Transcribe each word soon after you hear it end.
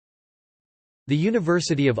The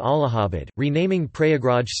University of Allahabad, renaming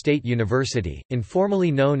Prayagraj State University, informally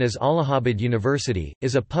known as Allahabad University,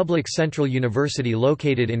 is a public central university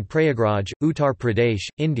located in Prayagraj, Uttar Pradesh,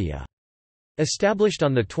 India. Established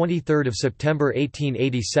on 23 September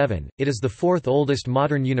 1887, it is the fourth oldest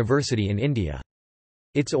modern university in India.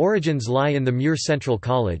 Its origins lie in the Muir Central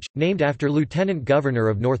College, named after Lieutenant Governor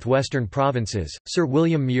of Northwestern Provinces, Sir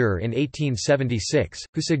William Muir in 1876,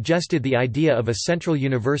 who suggested the idea of a central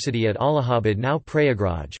university at Allahabad, now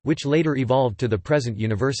Prayagraj, which later evolved to the present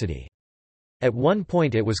university. At one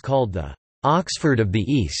point it was called the Oxford of the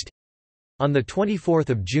East. On 24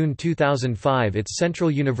 June 2005 its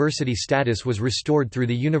central university status was restored through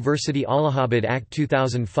the University Allahabad Act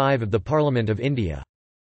 2005 of the Parliament of India.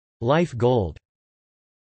 Life Gold.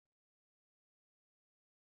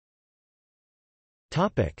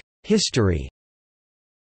 History.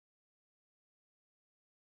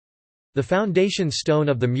 The foundation stone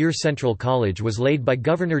of the Muir Central College was laid by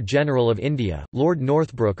Governor-General of India, Lord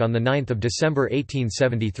Northbrook on 9 December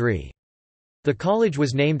 1873. The college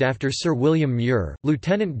was named after Sir William Muir,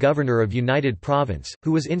 Lieutenant Governor of United Province,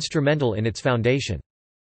 who was instrumental in its foundation.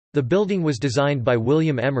 The building was designed by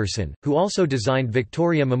William Emerson, who also designed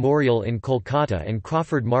Victoria Memorial in Kolkata and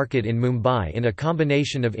Crawford Market in Mumbai in a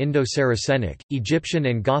combination of Indo-Saracenic, Egyptian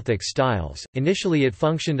and Gothic styles. Initially it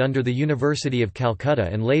functioned under the University of Calcutta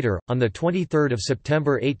and later, on 23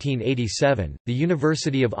 September 1887, the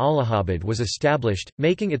University of Allahabad was established,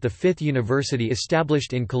 making it the fifth university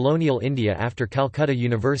established in colonial India after Calcutta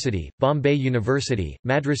University, Bombay University,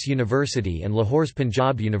 Madras University and Lahore's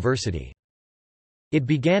Punjab University. It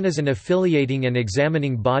began as an affiliating and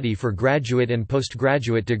examining body for graduate and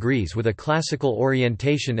postgraduate degrees with a classical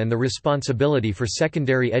orientation and the responsibility for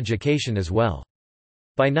secondary education as well.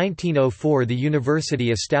 By 1904 the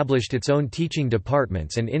university established its own teaching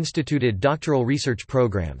departments and instituted doctoral research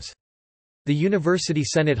programs. The University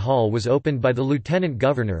Senate Hall was opened by the Lieutenant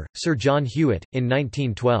Governor, Sir John Hewitt, in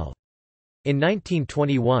 1912. In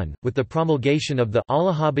 1921, with the promulgation of the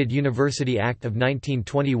Allahabad University Act of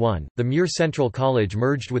 1921, the Muir Central College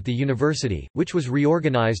merged with the university, which was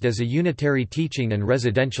reorganized as a unitary teaching and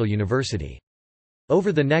residential university.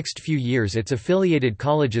 Over the next few years its affiliated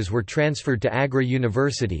colleges were transferred to Agra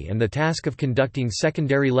University and the task of conducting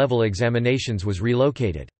secondary-level examinations was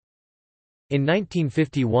relocated. In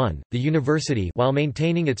 1951, the university, while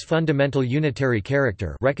maintaining its fundamental unitary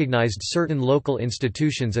character, recognized certain local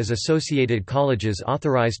institutions as associated colleges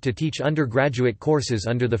authorized to teach undergraduate courses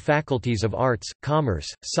under the faculties of Arts,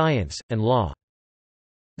 Commerce, Science, and Law.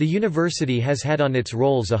 The university has had on its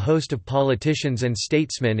rolls a host of politicians and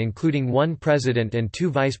statesmen including one president and two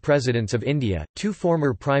vice presidents of India, two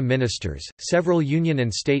former prime ministers, several union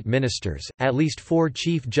and state ministers, at least 4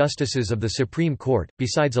 chief justices of the Supreme Court,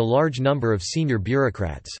 besides a large number of senior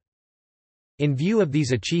bureaucrats. In view of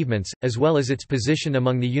these achievements, as well as its position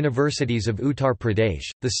among the universities of Uttar Pradesh,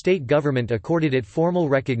 the state government accorded it formal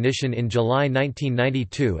recognition in July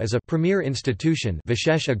 1992 as a premier institution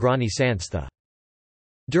Vishesh Agrani Sanstha.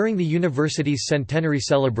 During the university's centenary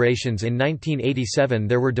celebrations in 1987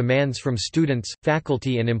 there were demands from students,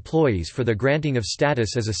 faculty and employees for the granting of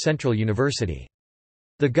status as a central university.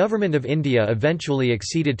 The Government of India eventually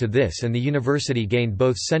acceded to this and the university gained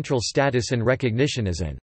both central status and recognition as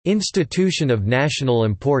an institution of national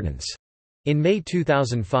importance in May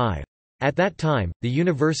 2005. At that time, the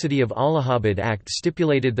University of Allahabad Act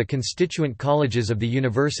stipulated the constituent colleges of the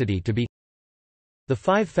university to be the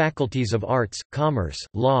 5 faculties of Arts, Commerce,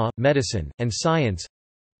 Law, Medicine, and Science,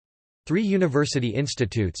 3 university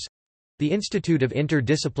institutes, the Institute of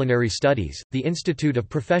Interdisciplinary Studies, the Institute of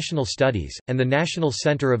Professional Studies, and the National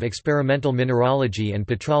Center of Experimental Mineralogy and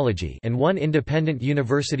Petrology, and 1 independent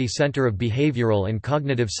university center of behavioral and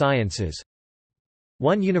cognitive sciences,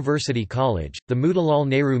 1 university college, the Motilal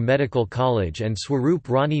Nehru Medical College and Swaroop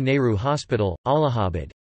Rani Nehru Hospital,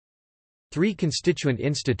 Allahabad, 3 constituent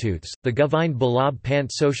institutes, the Govind Ballabh Pant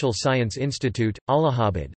Social Science Institute,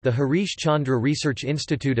 Allahabad, the Harish Chandra Research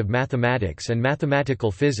Institute of Mathematics and Mathematical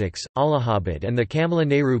Physics, Allahabad and the Kamala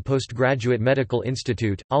Nehru Postgraduate Medical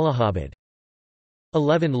Institute, Allahabad.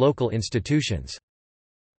 11 local institutions.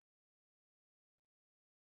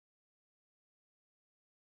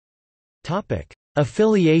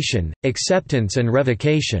 Affiliation, acceptance and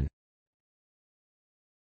revocation.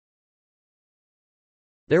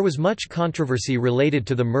 There was much controversy related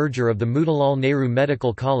to the merger of the Motilal Nehru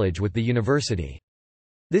Medical College with the university.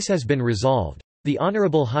 This has been resolved. The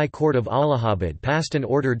Honourable High Court of Allahabad passed an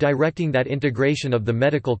order directing that integration of the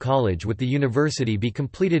medical college with the university be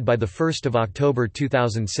completed by 1 October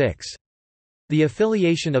 2006. The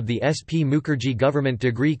affiliation of the S.P. Mukherjee Government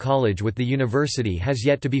Degree College with the university has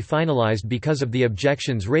yet to be finalized because of the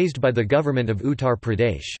objections raised by the government of Uttar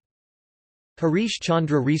Pradesh. Harish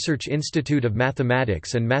Chandra Research Institute of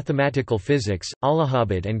Mathematics and Mathematical Physics,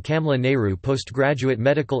 Allahabad and Kamla Nehru Postgraduate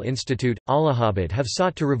Medical Institute, Allahabad have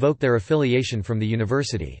sought to revoke their affiliation from the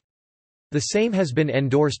university. The same has been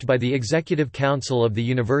endorsed by the Executive Council of the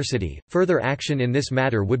university. Further action in this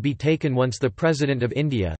matter would be taken once the President of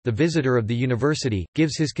India, the visitor of the university,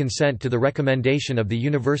 gives his consent to the recommendation of the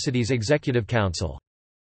university's Executive Council.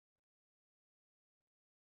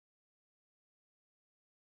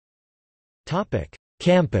 Topic: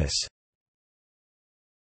 Campus.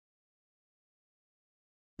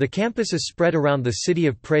 The campus is spread around the city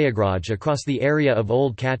of Prayagraj across the area of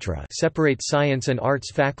Old Katra, separate science and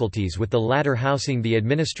arts faculties, with the latter housing the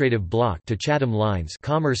administrative block to Chatham Lines,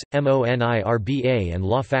 Commerce, MONIRBA and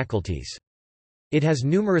law faculties. It has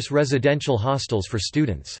numerous residential hostels for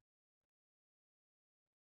students.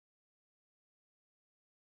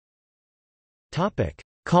 Topic: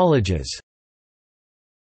 Colleges.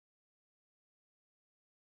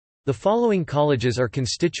 The following colleges are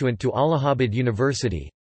constituent to Allahabad University: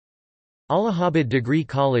 Allahabad Degree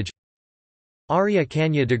College, Arya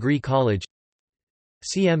Kanya Degree College,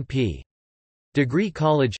 CMP Degree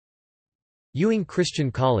College, Ewing Christian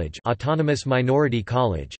College, Autonomous Minority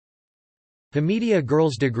College, Hamidia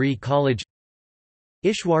Girls Degree College,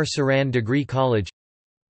 Ishwar Saran Degree College,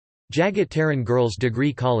 Jagat Taran Girls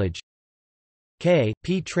Degree College,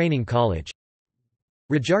 K.P. Training College,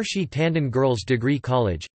 Rajarshi Tandon Girls Degree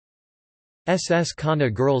College, S.S.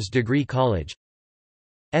 Khanna Girls Degree College,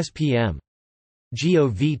 SPM.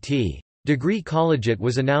 Govt. Degree Collegiate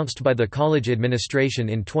was announced by the college administration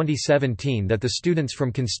in 2017 that the students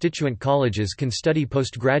from constituent colleges can study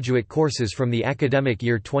postgraduate courses from the academic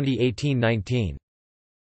year 2018-19.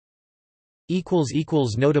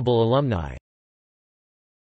 Notable alumni.